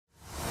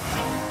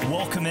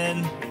Welcome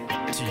in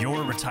to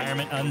Your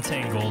Retirement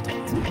Untangled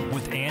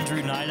with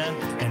Andrew Nida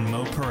and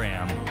Mo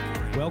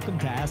Param. Welcome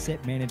to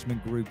Asset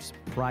Management Group's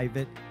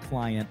Private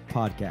Client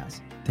Podcast.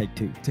 Take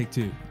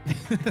two.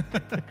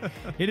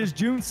 It is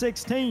June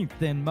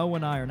 16th, and Mo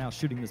and I are now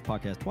shooting this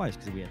podcast twice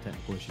because we had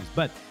technical issues.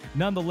 But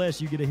nonetheless,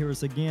 you get to hear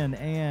us again.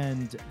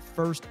 And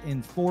first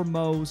and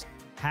foremost,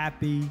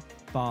 happy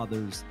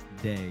Father's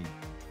Day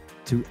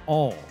to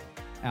all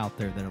out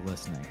there that are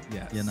listening.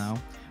 Yes. You know,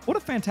 what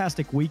a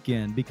fantastic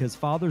weekend, because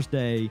Father's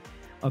Day,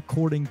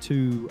 according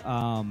to,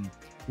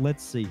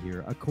 let's see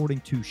here,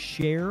 according to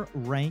Share,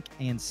 Rank,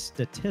 and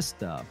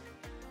Statista,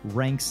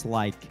 ranks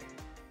like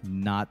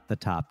not the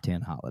top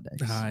 10 holidays.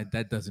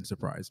 That doesn't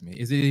surprise me.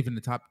 Is it even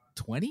the top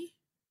 20?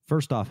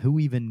 First off, who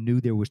even knew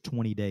there was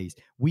 20 days?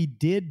 We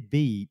did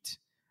beat,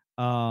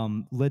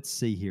 let's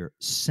see here,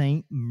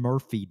 St.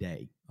 Murphy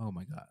Day. Oh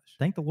my gosh.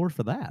 Thank the Lord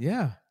for that.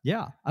 Yeah.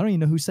 Yeah. I don't even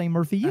know who St.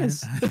 Murphy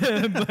is.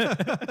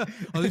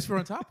 At least we're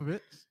on top of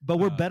it. But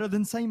we're better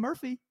than St.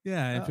 Murphy.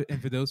 Yeah.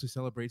 And for those who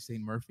celebrate St.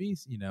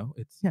 Murphy's, you know,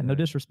 it's... Yeah, no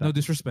disrespect. No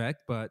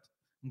disrespect, but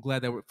I'm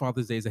glad that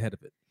Father's Day is ahead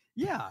of it.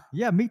 Yeah,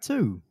 me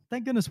too.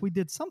 Thank goodness we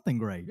did something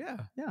great. Yeah.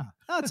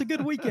 Oh, it's a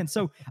good weekend.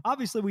 So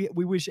obviously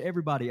we wish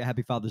everybody a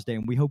happy Father's Day,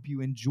 and we hope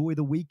you enjoy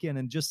the weekend,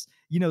 and just,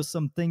 you know,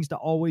 some things to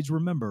always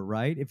remember,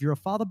 right? If you're a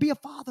father, be a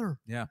father.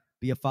 Yeah.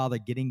 Be a father,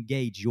 get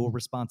engaged, your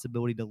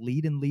responsibility to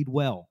lead and lead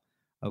well.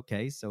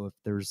 Okay. So if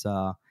there's,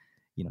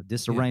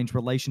 disarranged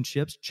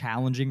relationships,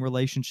 challenging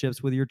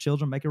relationships with your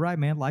children, make it right,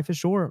 man. Life is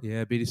short.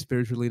 Yeah. Be the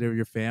spiritual leader of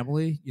your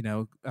family, you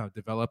know,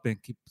 develop and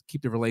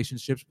keep the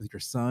relationships with your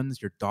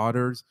sons, your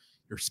daughters,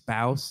 your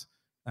spouse.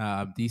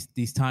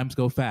 These times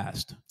go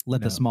fast.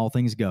 Let the small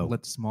things go.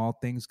 Let the small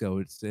things go.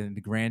 It's in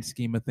the grand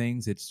scheme of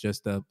things, it's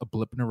just a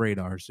blip in the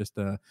radar. It's just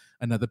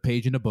another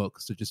page in the book.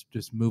 So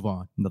just move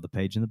on. Another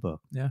page in the book.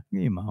 Yeah.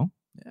 You know.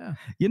 Yeah.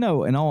 You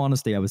know, in all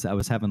honesty, I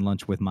was having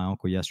lunch with my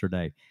uncle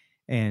yesterday,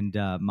 and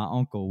my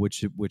uncle,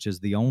 which is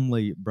the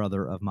only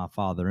brother of my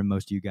father, and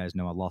most of you guys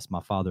know I lost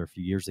my father a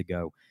few years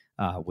ago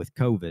with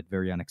COVID,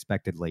 very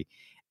unexpectedly.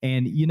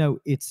 And you know,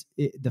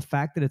 the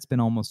fact that it's been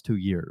almost 2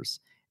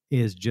 years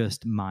is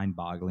just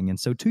mind-boggling. And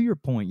so, to your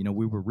point, you know,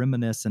 we were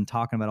reminiscing,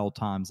 talking about old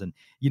times, and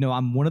you know,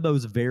 I'm one of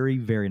those very,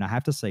 very, and I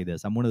have to say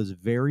this, I'm one of those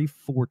very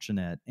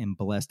fortunate and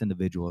blessed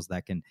individuals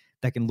that can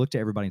look to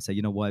everybody and say,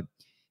 you know what,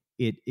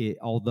 it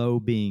although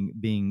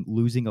being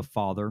losing a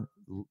father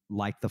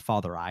like the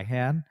father I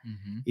had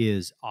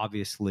is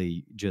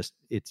obviously just,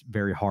 it's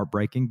very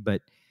heartbreaking,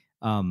 but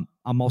I'm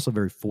also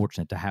very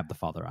fortunate to have the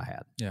father I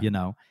had, you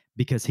know,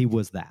 because he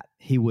was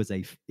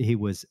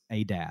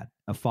a dad,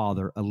 a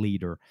father, a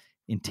leader,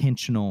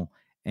 intentional,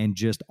 and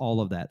just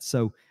all of that.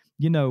 So,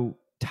 you know,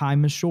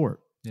 time is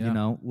short. You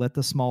know, let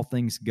the small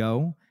things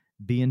go.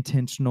 Be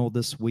intentional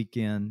this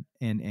weekend,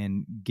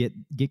 and get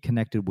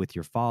connected with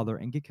your father,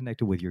 and get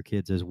connected with your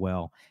kids as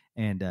well,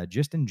 and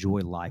just enjoy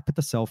life. Put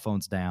the cell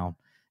phones down.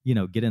 You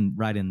know, get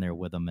right in there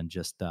with them, and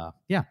just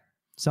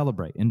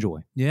celebrate,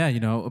 enjoy. Yeah,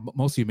 you know,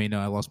 most of you may know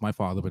I lost my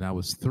father when I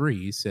was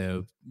 3,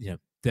 so you know,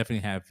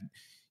 definitely have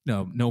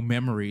no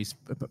memories.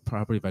 But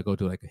probably if I go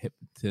to like a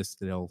hypnotist,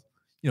 they'll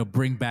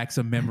bring back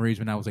some memories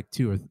when I was like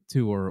two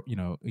or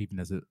even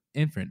as an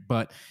infant.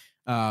 But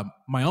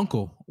my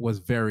uncle was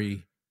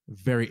very,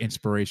 very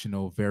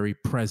inspirational, very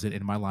present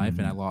in my life,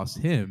 and I lost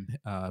him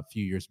a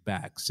few years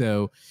back.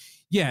 So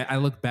yeah, I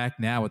look back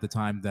now at the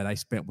time that I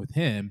spent with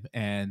him,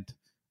 and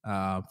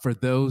for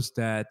those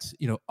that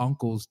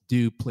uncles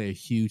do play a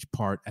huge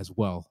part as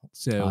well.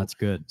 So that's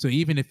good. So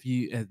even if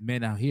you, as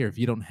men out here, if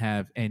you don't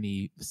have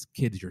any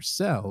kids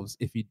yourselves,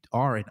 if you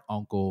are an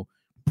uncle,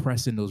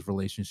 press in those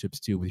relationships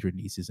too with your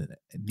nieces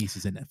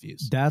and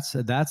nephews. That's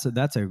an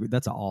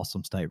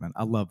awesome statement.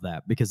 I love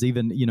that, because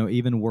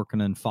even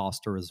working in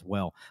foster as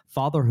well,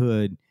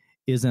 fatherhood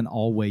isn't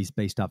always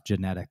based off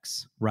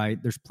genetics,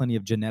 right? There's plenty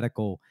of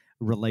genetical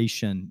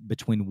relation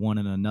between one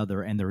and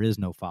another, and there is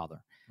no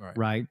father,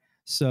 right?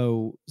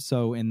 So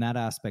in that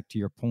aspect, to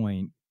your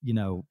point,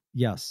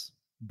 yes,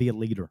 be a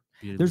leader.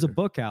 There's a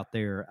book out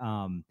there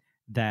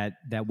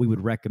that we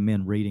would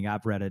recommend reading.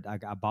 I've read it.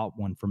 I bought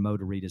one for Mo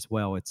to read as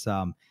well. It's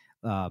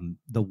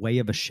The Way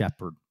of a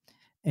Shepherd,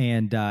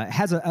 and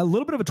has a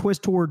little bit of a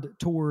twist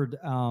toward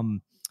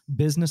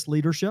business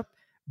leadership,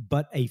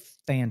 but a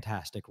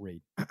fantastic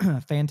read.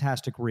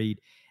 Fantastic read.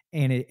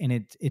 And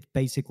it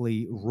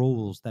basically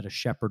rules that a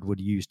shepherd would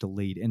use to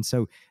lead. And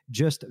so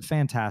just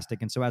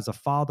fantastic. And so as a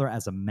father,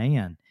 as a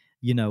man,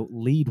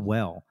 lead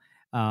well.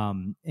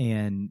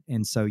 And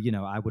so,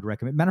 I would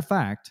recommend, matter of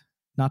fact,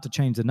 not to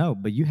change the note,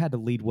 but you had to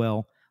lead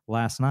well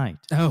last night.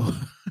 Oh,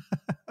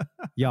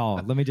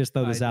 y'all, let me just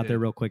throw this out there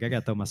real quick. I got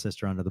to throw my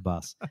sister under the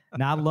bus.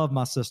 Now, I love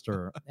my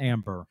sister,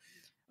 Amber,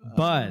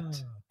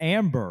 but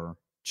Amber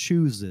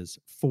chooses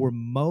for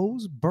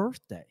Mo's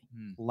birthday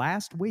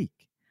last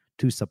week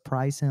to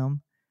surprise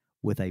him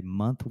with a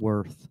month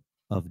worth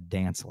of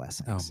dance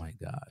lessons. Oh my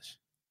gosh.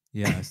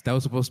 Yes, that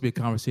was supposed to be a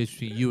conversation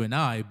between you and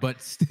I,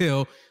 but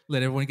still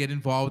let everyone get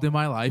involved in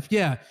my life.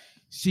 Yeah.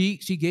 She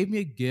gave me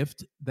a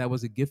gift that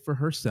was a gift for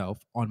herself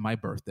on my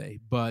birthday,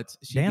 but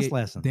she Dance gave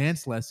lessons.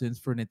 dance lessons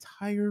for an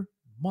entire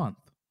month.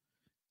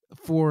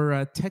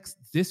 For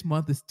this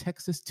month is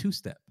Texas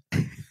two-step.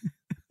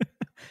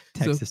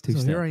 Texas So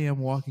two-step. here I am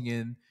walking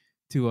in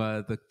to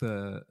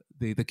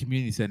the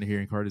community center here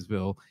in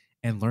Cartersville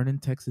and learning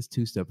Texas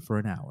two-step for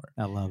an hour.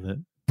 I love it.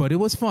 But it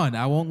was fun.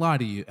 I won't lie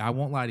to you.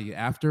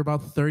 After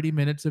about 30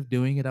 minutes of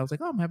doing it, I was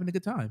like, oh, I'm having a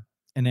good time.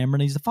 And Amber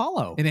needs to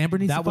follow. And Amber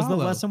needs to That was the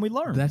follow. lesson we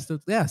learned.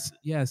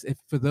 Yes. If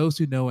for those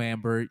who know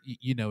Amber,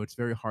 you know it's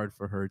very hard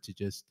for her to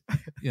just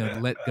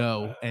let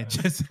go and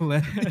just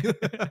let.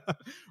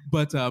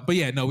 but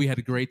yeah, no, we had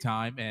a great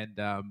time, and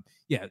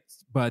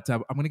But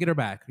I'm gonna get her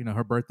back.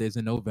 Her birthday is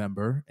in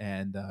November,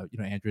 and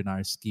Andrea and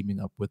I are scheming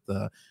up with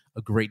a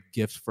great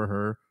gift for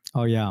her.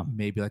 Oh yeah,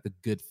 maybe like a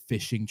good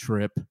fishing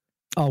trip.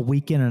 A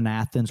weekend in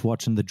Athens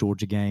watching the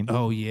Georgia game.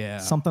 Oh yeah,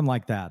 something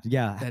like that.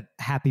 Yeah.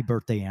 Happy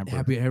birthday, Amber.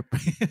 Happy.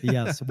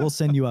 Yes, we'll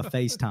send you a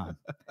FaceTime.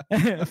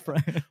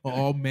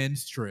 All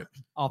men's trip.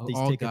 Off these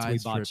all tickets we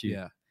bought trip, you.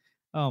 Yeah.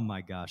 Oh my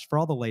gosh. For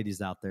all the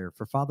ladies out there,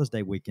 for Father's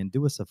Day weekend,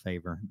 do us a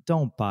favor.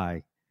 Don't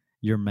buy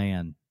your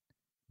man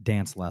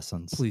dance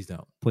lessons. Please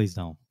don't. Please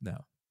don't. No.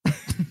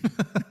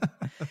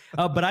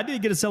 But I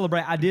did get to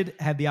celebrate. I did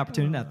have the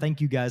opportunity. Now, thank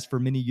you guys for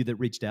many of you that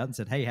reached out and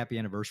said, hey, happy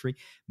anniversary.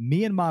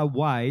 Me and my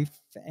wife,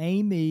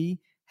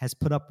 Amy, has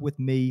put up with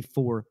me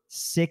for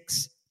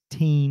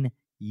 16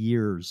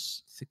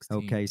 years. 16.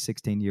 Okay,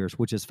 16 years,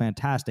 which is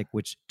fantastic,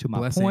 which to my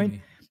Bless point,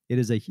 Amy. it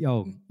is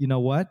you know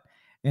what?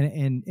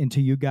 And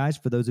to you guys,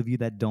 for those of you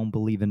that don't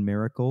believe in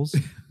miracles,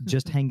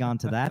 just hang on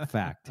to that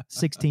fact.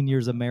 16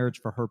 years of marriage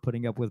for her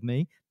putting up with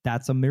me,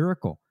 that's a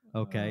miracle.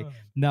 Okay.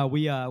 No,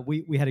 we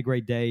had a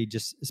great day.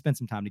 Just spent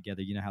some time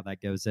together. You know how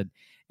that goes.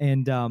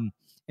 And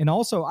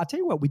also, I tell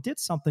you what, we did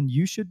something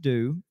you should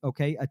do.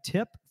 Okay, a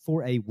tip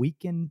for a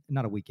weekend,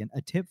 not a weekend,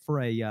 a tip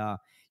for a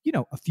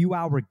few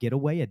hour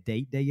getaway, a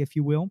date day, if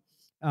you will.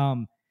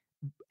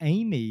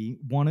 Amy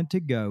wanted to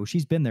go.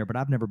 She's been there, but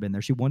I've never been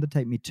there. She wanted to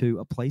take me to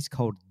a place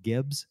called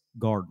Gibbs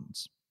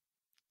Gardens.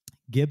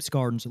 Gibbs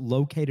Gardens,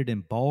 located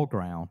in Ball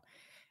Ground.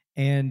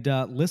 And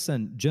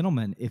listen,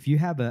 gentlemen, if you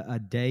have a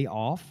day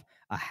off,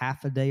 a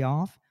half a day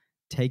off,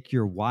 take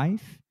your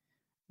wife,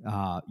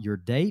 your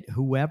date,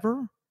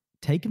 whoever,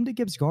 take them to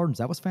Gibbs Gardens.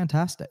 That was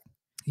fantastic.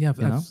 Yeah,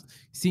 I've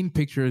seen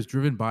pictures,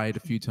 driven by it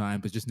a few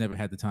times, but just never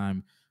had the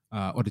time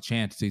or the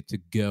chance to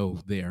go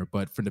there.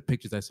 But from the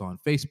pictures I saw on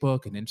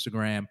Facebook and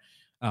Instagram,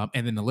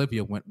 and then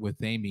Olivia went with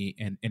Amy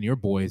and your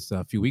boys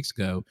a few weeks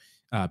ago,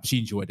 she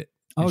enjoyed it.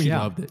 She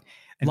loved it.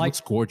 And it looks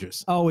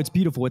gorgeous. Oh, it's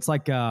beautiful. It's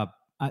like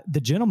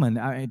the gentleman,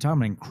 I'm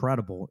talking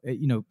incredible,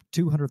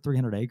 200,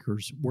 300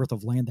 acres worth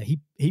of land that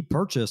he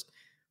purchased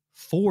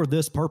for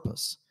this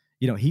purpose.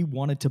 He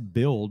wanted to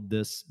build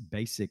this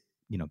basic,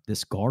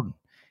 this garden.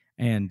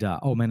 And,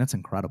 oh man, that's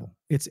incredible.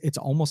 It's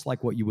almost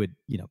like what you would,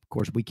 of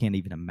course we can't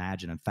even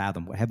imagine and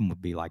fathom what heaven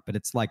would be like, but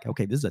it's like,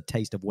 okay, this is a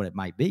taste of what it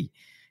might be.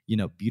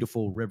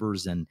 Beautiful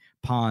rivers and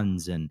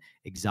ponds and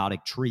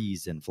exotic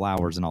trees and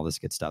flowers and all this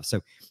good stuff.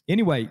 So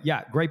anyway,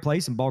 yeah, great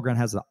place. And Ball Ground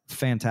has a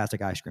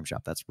fantastic ice cream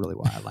shop. That's really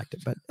why I liked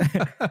it, but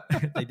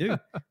they do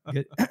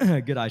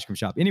good ice cream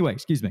shop. Anyway,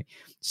 excuse me.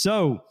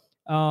 So,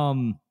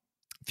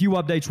 few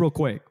updates real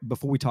quick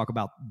before we talk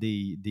about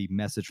the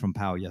message from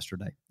Powell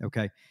yesterday.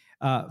 Okay.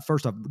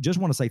 First off, just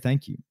want to say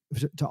thank you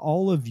to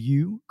all of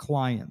you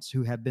clients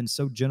who have been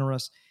so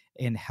generous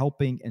in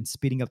helping and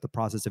speeding up the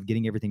process of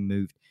getting everything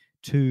moved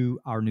to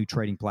our new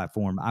trading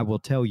platform. I will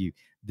tell you,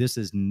 this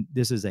is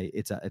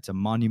a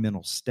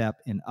monumental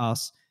step in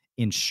us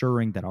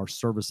ensuring that our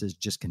services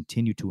just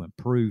continue to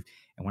improve.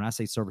 And when I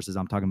say services,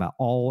 I'm talking about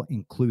all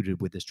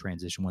included with this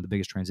transition, one of the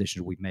biggest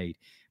transitions we've made.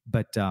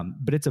 But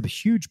it's a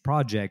huge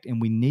project, and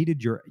we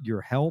needed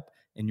your help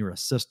and your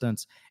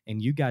assistance,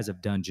 and you guys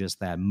have done just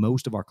that.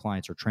 Most of our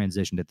clients are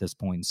transitioned at this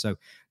point. So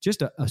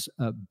just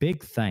a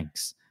big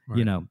thanks,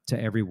 Right.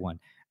 To everyone.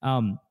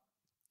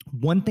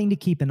 One thing to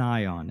keep an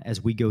eye on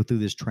as we go through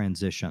this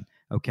transition,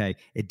 okay,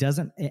 it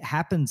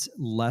happens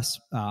less,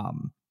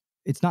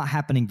 it's not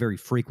happening very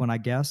frequent, I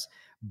guess,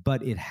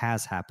 but it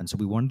has happened. So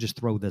we want to just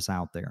throw this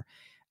out there.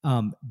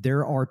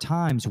 There are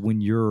times when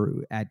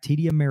you're at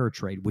TD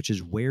Ameritrade, which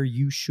is where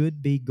you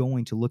should be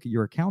going to look at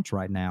your accounts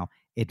right now,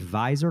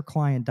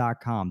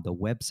 advisorclient.com, the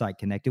website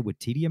connected with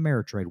TD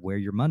Ameritrade, where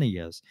your money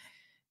is.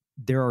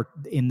 There are,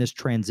 in this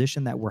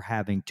transition that we're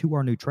having to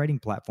our new trading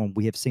platform,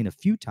 we have seen a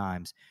few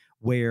times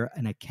where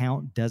an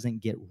account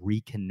doesn't get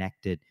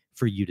reconnected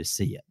for you to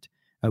see it.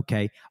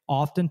 Okay.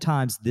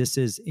 Oftentimes this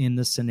is in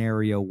the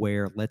scenario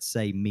where, let's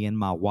say me and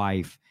my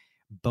wife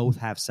both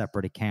have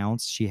separate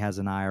accounts. She has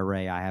an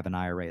IRA, I have an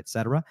IRA, et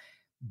cetera.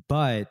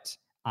 But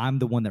I'm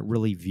the one that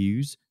really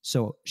views.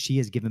 So she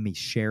has given me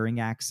sharing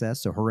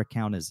access. So her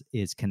account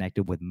is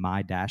connected with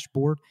my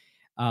dashboard.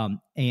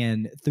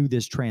 And through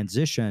this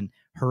transition,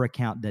 her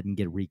account doesn't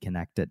get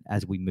reconnected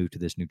as we move to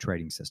this new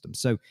trading system.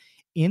 So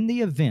in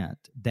the event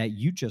that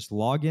you just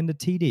log into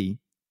TD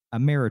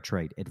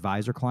Ameritrade,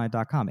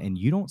 advisorclient.com, and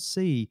you don't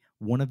see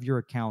one of your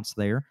accounts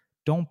there,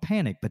 don't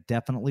panic, but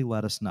definitely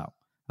let us know.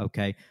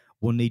 Okay.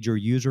 We'll need your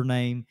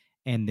username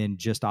and then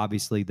just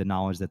obviously the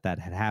knowledge that that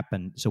had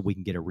happened so we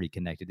can get it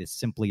reconnected. It's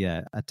simply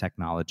a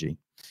technology.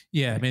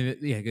 Yeah, I mean,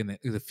 yeah. Again,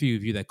 there's a few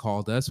of you that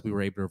called us. We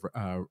were able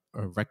to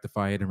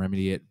rectify it and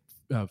remedy it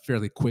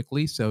fairly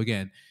quickly. So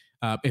again,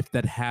 if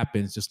that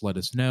happens, just let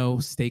us know.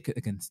 Stay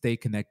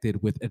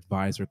connected with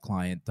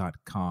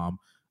advisorclient.com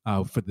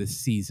for this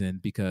season,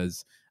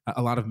 because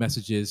a lot of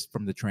messages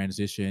from the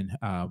transition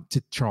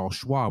to Charles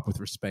Schwab with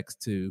respects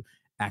to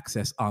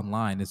access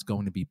online is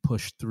going to be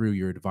pushed through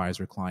your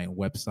advisor client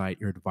website,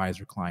 your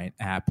advisor client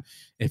app,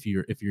 if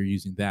you're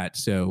using that.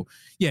 So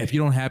yeah, if you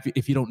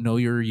don't know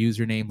your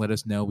username, let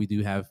us know. We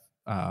do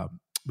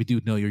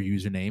know your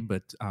username,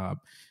 but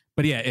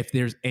yeah, if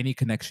there's any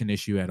connection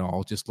issue at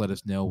all, just let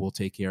us know. We'll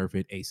take care of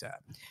it ASAP.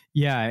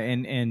 Yeah,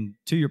 and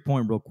to your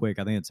point, real quick,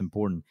 I think it's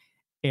important.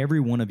 Every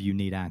one of you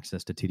need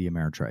access to TD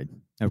Ameritrade.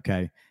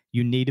 Okay,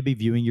 you need to be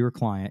viewing your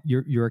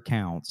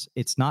accounts.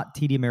 It's not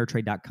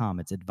tdameritrade.com.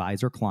 It's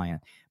advisor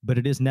client, but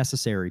it is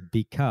necessary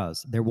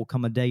because there will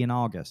come a day in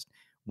August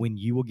when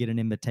you will get an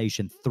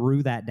invitation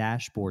through that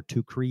dashboard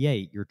to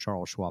create your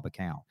Charles Schwab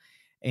account.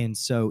 And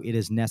so it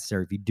is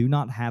necessary. If you do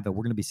not have it,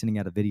 we're going to be sending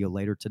out a video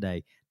later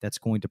today that's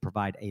going to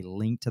provide a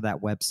link to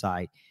that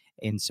website.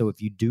 And so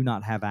if you do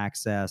not have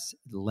access,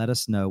 let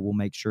us know. We'll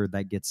make sure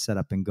that gets set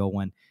up and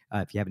going.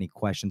 If you have any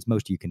questions,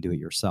 most of you can do it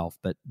yourself.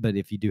 But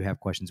if you do have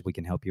questions, we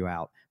can help you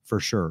out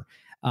for sure.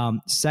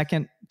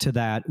 Second to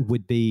that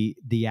would be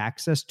the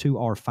access to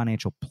our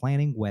financial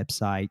planning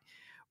website,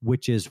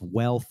 which is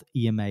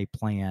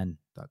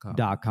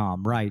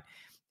wealthemaplan.com. Right.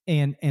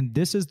 And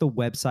this is the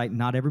website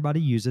not everybody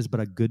uses, but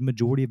a good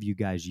majority of you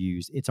guys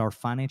use. It's our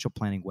financial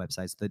planning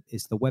website.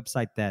 It's the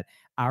website that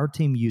our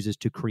team uses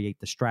to create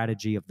the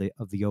strategy of the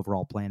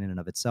overall plan in and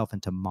of itself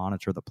and to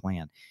monitor the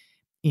plan.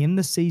 In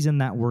the season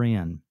that we're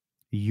in,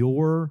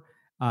 your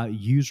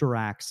user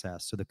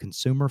access, so the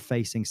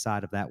consumer-facing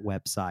side of that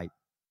website,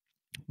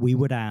 we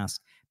would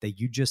ask that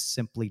you just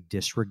simply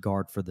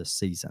disregard for this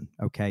season,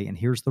 okay? And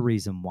here's the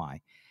reason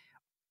why.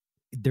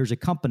 There's a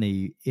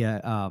company,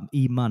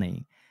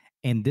 eMoney,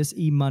 and this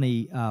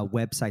eMoney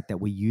website that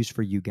we use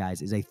for you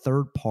guys is a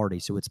third party.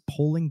 So it's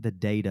pulling the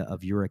data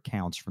of your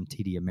accounts from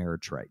TD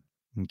Ameritrade.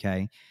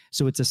 Okay.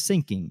 So it's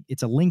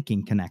a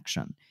linking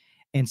connection.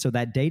 And so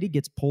that data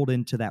gets pulled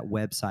into that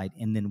website.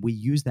 And then we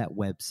use that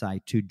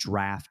website to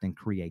draft and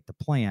create the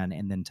plan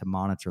and then to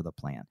monitor the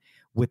plan.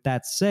 With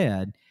that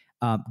said,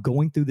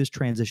 going through this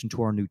transition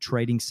to our new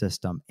trading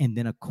system, and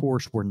then of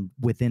course we're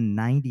within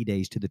 90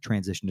 days to the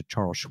transition to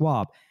Charles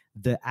Schwab,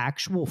 the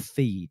actual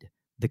feed,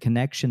 the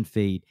connection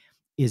feed,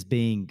 is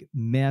being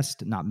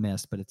not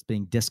missed, but it's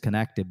being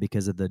disconnected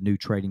because of the new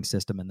trading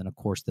system and then, of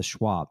course, the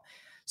Schwab.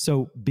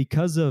 So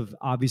because of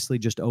obviously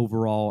just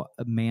overall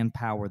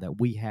manpower that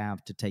we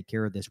have to take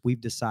care of this, we've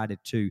decided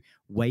to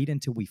wait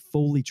until we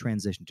fully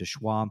transition to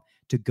Schwab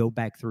to go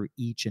back through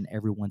each and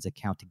everyone's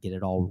account to get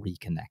it all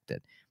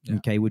reconnected. Yeah.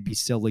 Okay, it would be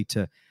silly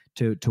to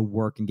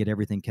work and get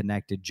everything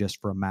connected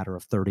just for a matter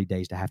of 30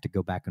 days to have to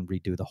go back and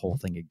redo the whole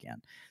thing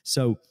again.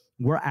 So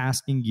we're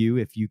asking you,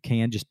 if you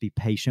can, just be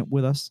patient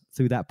with us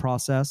through that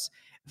process.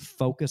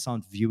 Focus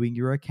on viewing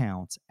your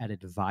accounts at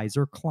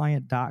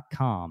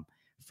advisorclient.com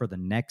for the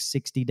next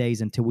 60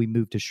 days until we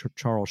move to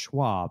Charles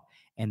Schwab.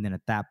 And then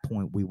at that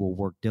point, we will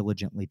work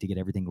diligently to get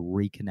everything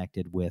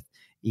reconnected with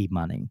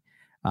eMoney.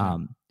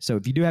 So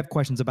if you do have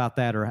questions about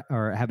that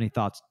or have any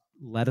thoughts,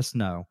 let us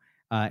know.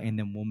 And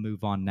then we'll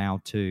move on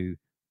now to...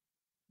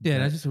 Yeah,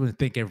 and I just want to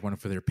thank everyone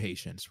for their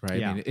patience, right?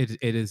 Yeah. I mean,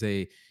 it is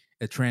a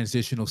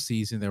transitional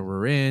season that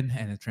we're in,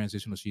 and a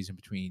transitional season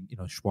between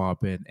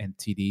Schwab and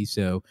TD.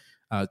 So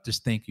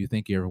just thank you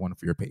everyone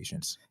for your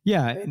patience.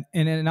 Yeah,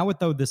 and I would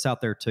throw this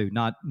out there too.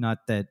 Not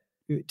that,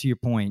 to your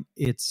point,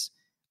 it's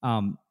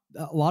a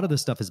lot of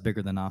this stuff is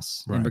bigger than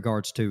us in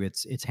regards to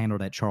it's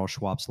handled at Charles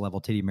Schwab's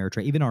level, TD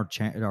Ameritrade, even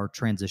our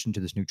transition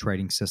to this new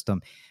trading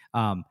system.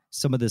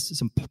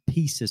 Some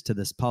pieces to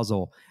this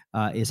puzzle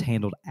is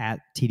handled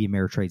at TD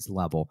Ameritrade's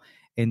level.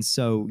 And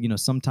so,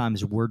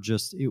 sometimes we're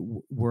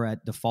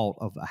at default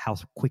of how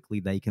quickly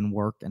they can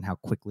work and how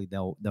quickly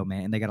they'll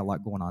man. And they got a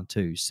lot going on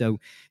too. So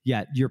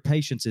yeah, your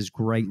patience is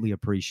greatly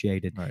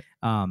appreciated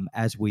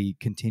as we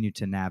continue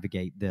to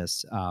navigate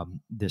this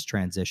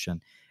transition.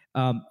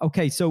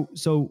 Okay,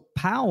 so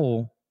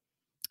Powell,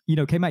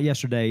 came out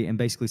yesterday and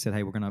basically said,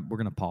 "Hey, we're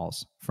gonna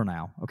pause for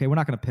now. Okay, we're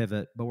not gonna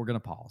pivot, but we're gonna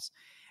pause."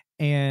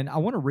 And I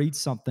want to read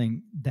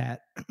something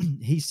that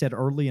he said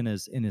early in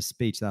his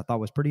speech that I thought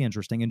was pretty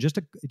interesting, and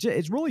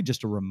it's really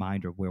just a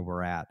reminder of where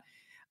we're at.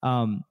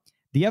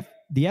 The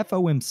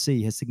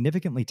FOMC has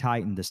significantly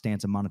tightened the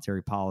stance of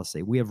monetary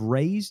policy. We have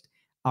raised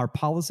our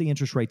policy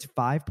interest rates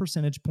 5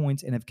 percentage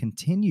points and have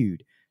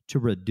continued to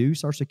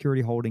reduce our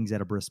security holdings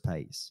at a brisk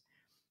pace.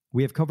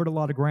 We have covered a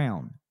lot of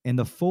ground, and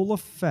the full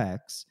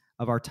effects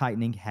of our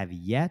tightening have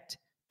yet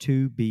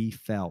to be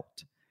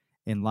felt.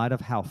 In light of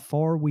how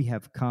far we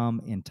have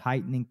come in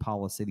tightening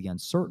policy, the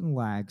uncertain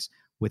lags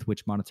with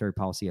which monetary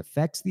policy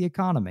affects the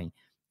economy,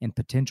 and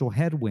potential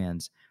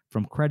headwinds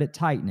from credit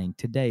tightening,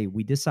 today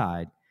we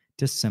decide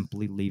to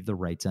simply leave the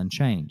rates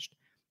unchanged.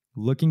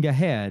 Looking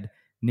ahead,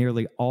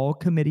 nearly all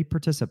committee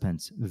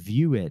participants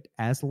view it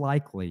as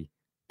likely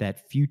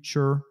that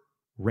future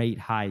rate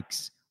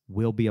hikes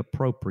will be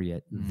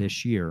appropriate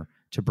this year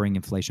to bring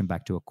inflation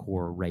back to a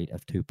core rate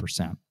of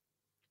 2%.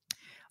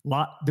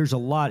 There's a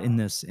lot in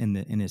this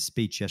in his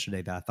speech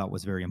yesterday that I thought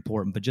was very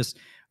important. But just,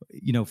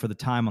 for the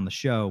time on the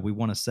show, we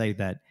want to say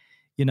that,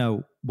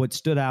 what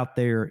stood out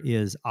there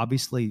is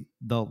obviously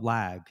the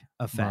lag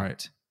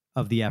effect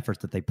of the efforts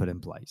that they put in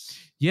place.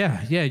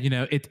 Yeah.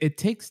 It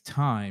takes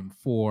time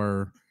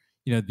for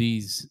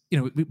these.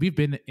 We've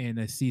been in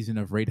a season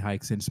of rate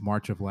hikes since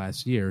March of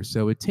last year,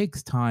 so it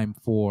takes time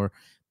for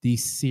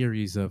these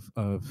series of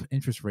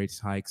interest rates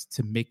hikes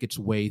to make its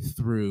way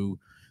through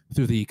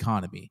the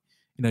economy.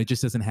 It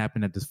just doesn't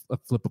happen at a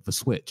flip of a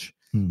switch.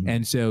 Mm-hmm.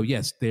 And so,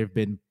 yes, they've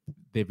been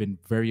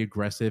very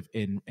aggressive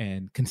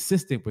and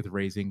consistent with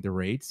raising the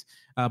rates,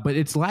 but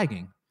it's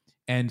lagging.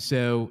 And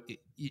so,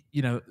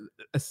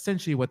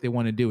 essentially what they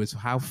want to do is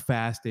how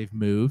fast they've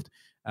moved.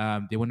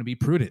 They want to be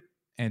prudent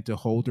and to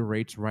hold the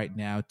rates right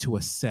now to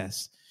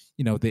assess,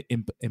 the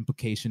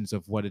implications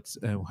of what it's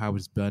how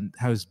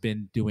it's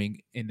been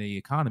doing in the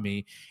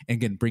economy, and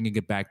again bringing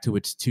it back to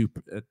its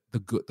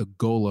the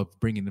goal of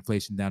bringing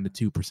inflation down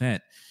to 2%.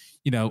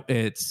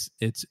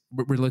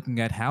 We're looking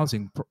at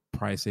housing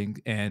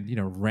pricing, and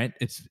rent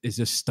is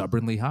just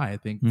stubbornly high. I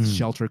think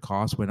shelter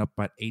costs went up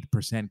about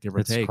 8%, give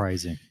or take. That's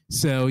crazy.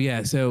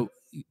 So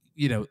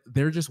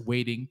they're just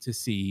waiting to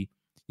see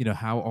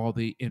how all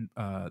the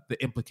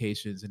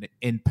implications and the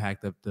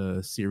impact of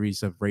the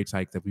series of rate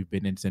hikes that we've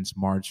been in since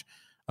March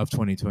of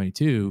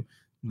 2022,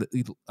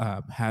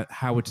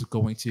 how it's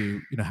going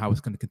to how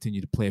it's going to continue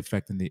to play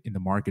effect in the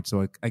market.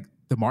 So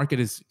the market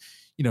is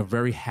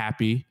very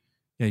happy.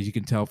 As you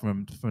can tell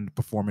from the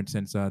performance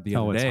since the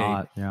other day. It's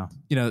hot. Yeah.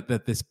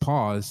 That this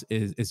pause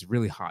is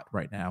really hot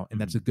right now,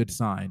 and that's a good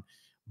sign.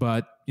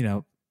 But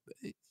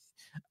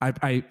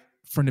I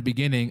from the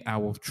beginning, I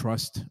will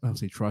trust. I will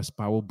say trust,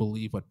 but I will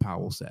believe what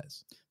Powell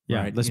says. Yeah.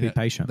 Right? Let's be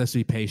patient. Let's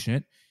be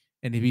patient.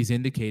 And if he's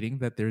indicating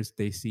that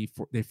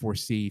they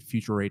foresee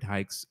future rate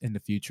hikes in the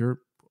future,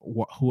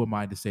 who am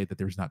I to say that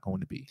there's not going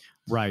to be?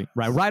 Right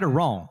or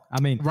wrong. I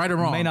mean, right or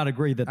wrong. You may not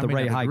agree that the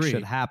rate hike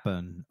should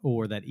happen,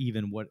 or that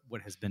even what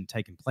has been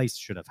taking place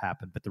should have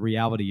happened. But the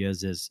reality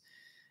is,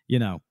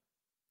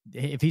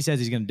 if he says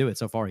he's going to do it,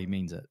 so far he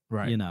means it.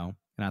 Right. And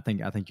I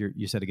think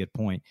you said a good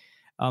point.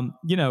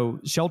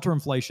 Shelter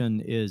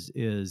inflation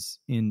is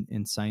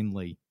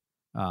insanely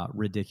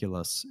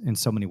ridiculous in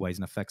so many ways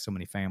and affects so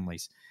many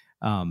families.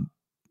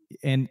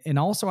 And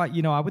also,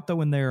 I would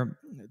throw in there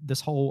this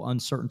whole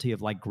uncertainty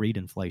of like greed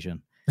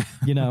inflation,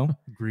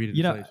 greed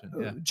inflation,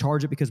 yeah.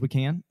 Charge it because we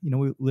can,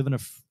 we live in a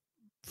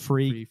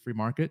free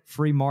market,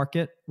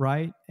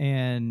 right?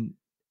 And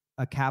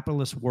a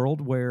capitalist world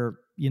where,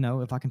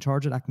 if I can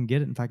charge it, I can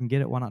get it. And if I can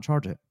get it, why not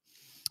charge it?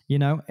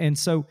 And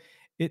so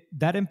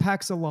that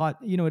impacts a lot,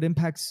 it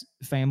impacts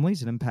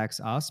families, it impacts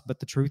us.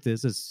 But the truth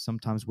is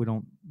sometimes we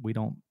don't,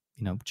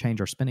 change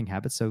our spending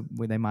habits, so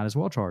they might as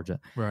well charge it.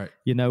 Right.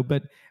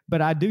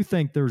 But I do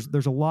think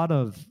there's a lot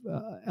of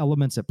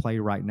elements at play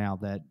right now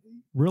that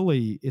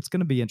really it's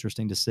going to be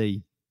interesting to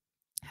see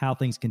how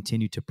things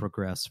continue to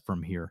progress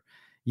from here.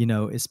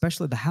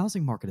 Especially the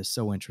housing market is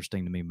so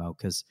interesting to me, Mo,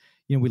 because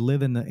we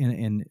live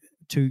in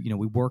two,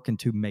 we work in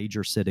two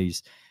major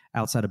cities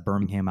outside of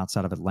Birmingham,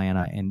 outside of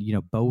Atlanta, and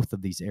both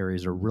of these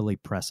areas are really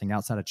pressing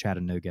outside of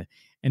Chattanooga,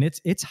 and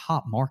it's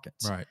hot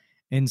markets. Right.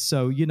 And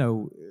so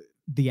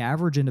the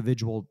average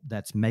individual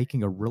that's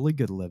making a really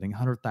good living,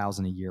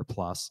 $100,000 a year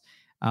plus,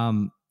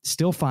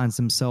 still finds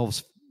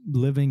themselves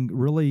living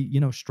really,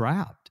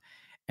 strapped.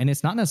 And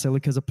it's not necessarily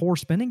because of poor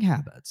spending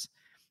habits.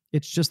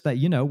 It's just that,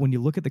 when you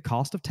look at the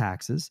cost of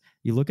taxes,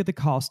 you look at the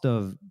cost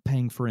of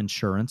paying for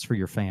insurance for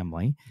your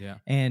family,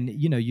 and,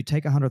 you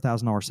take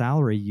 $100,000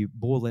 salary, you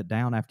boil it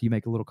down after you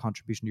make a little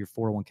contribution to your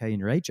 401k and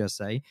your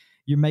HSA,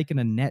 you're making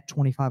a net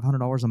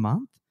 $2,500 a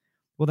month.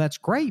 Well, that's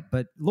great.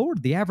 But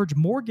Lord, the average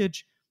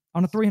mortgage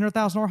on a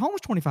 $300,000 home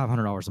is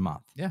 $2,500 a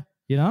month. Yeah.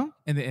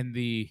 And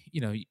the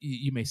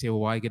you may say,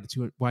 well, why get a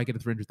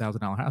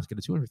 $300,000 house? Get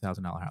a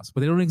 $200,000 house, but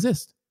they don't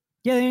exist.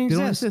 Yeah, they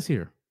don't exist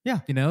here.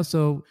 Yeah.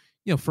 So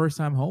first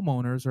time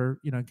homeowners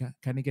are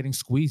kind of getting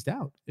squeezed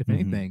out, if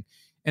anything.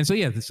 And so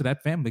so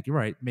that family, you're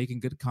right, making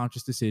good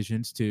conscious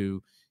decisions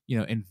to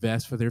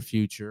invest for their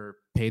future,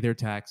 pay their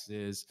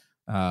taxes,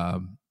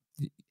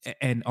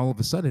 and all of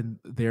a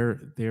sudden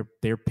their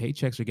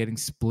paychecks are getting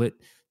split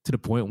to the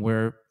point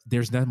where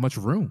there's not much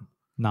room.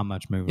 Not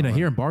much moving.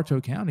 Here in Bartow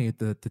County,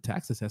 the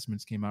tax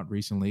assessments came out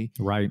recently.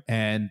 Right.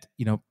 And,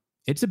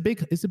 it's a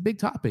big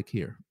topic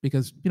here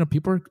because,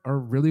 people are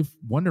really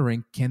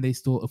wondering, can they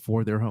still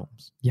afford their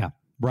homes? Yeah.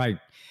 Right.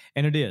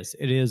 And it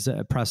is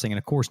pressing. And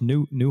of course,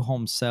 new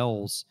home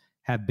sales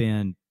have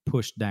been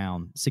pushed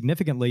down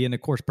significantly. And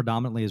of course,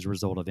 predominantly as a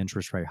result of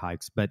interest rate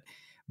hikes. But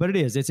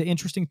it's an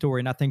interesting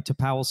story. And I think to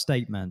Powell's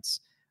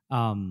statements,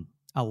 a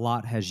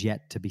lot has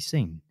yet to be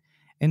seen.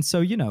 And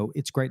so,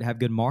 it's great to have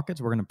good markets.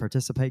 We're going to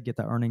participate, get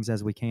the earnings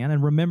as we can.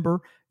 And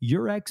remember,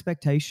 your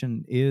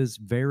expectation is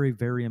very,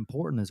 very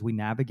important as we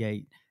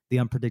navigate the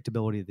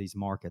unpredictability of these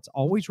markets.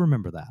 Always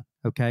remember that,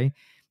 okay?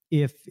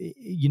 If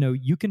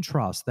you can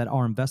trust that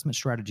our investment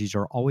strategies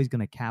are always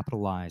going to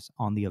capitalize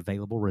on the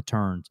available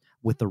returns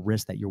with the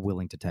risk that you're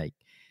willing to take.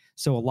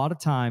 So a lot of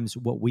times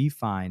what we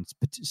find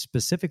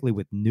specifically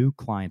with new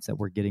clients that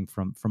we're getting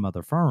from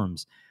other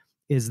firms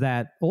is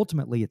that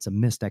ultimately it's a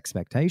missed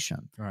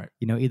expectation. Right.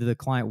 Either the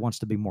client wants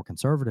to be more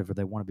conservative or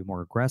they want to be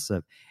more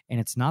aggressive. And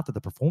it's not that the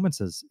performance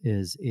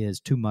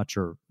is too much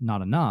or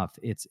not enough.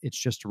 It's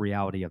just a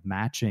reality of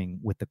matching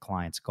with the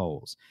client's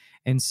goals.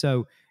 And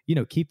so,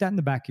 keep that in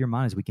the back of your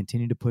mind as we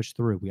continue to push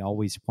through. We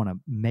always want to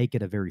make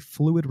it a very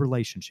fluid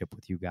relationship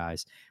with you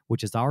guys,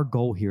 which is our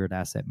goal here at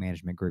Asset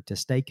Management Group, to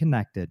stay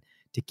connected,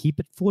 to keep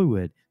it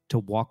fluid, to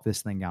walk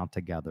this thing out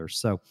together.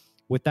 So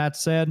with that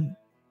said,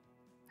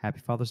 Happy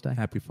Father's Day.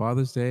 Happy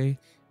Father's Day.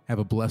 Have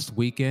a blessed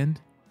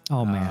weekend.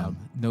 Oh, man.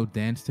 No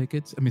dance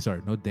tickets.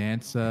 No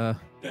dance Poor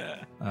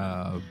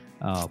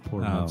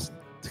Mo.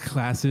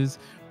 Classes.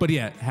 But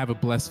yeah, have a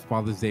blessed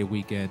Father's Day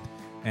weekend.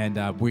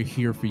 And we're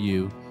here for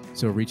you.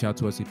 So reach out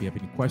to us if you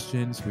have any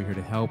questions. We're here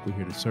to help. We're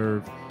here to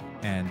serve.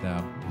 And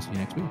we'll see you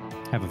next week.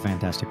 Have a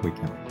fantastic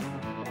weekend.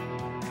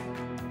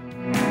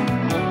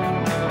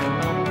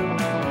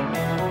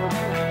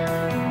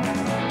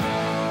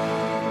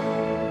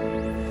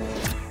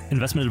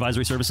 Investment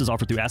advisory services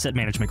offered through Asset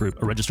Management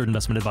Group, a registered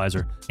investment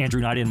advisor.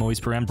 Andrew Nida and Moise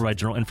Param provide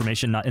general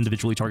information, not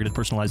individually targeted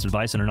personalized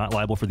advice, and are not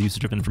liable for the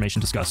usage of information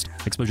discussed.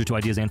 Exposure to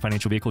ideas and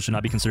financial vehicles should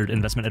not be considered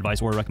investment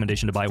advice or a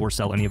recommendation to buy or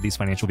sell any of these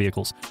financial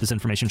vehicles. This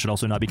information should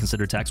also not be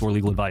considered tax or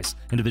legal advice.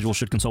 Individuals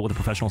should consult with a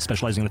professional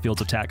specializing in the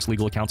fields of tax,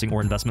 legal, accounting, or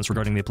investments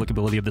regarding the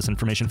applicability of this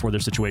information for their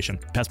situation.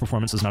 Past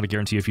performance is not a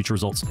guarantee of future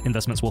results.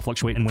 Investments will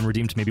fluctuate and when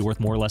redeemed may be worth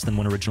more or less than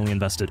when originally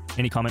invested.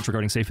 Any comments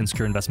regarding safe and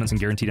secure investments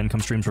and guaranteed income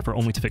streams refer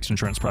only to fixed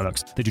insurance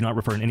products. They do not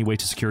refer in any way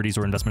to securities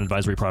or investment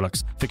advisory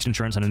products. Fixed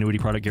insurance and annuity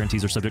product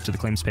guarantees are subject to the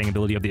claims paying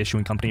ability of the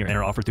issuing company and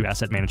are offered through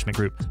Asset Management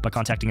Group. By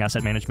contacting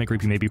Asset Management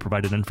Group, you may be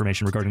provided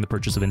information regarding the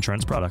purchase of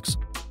insurance products.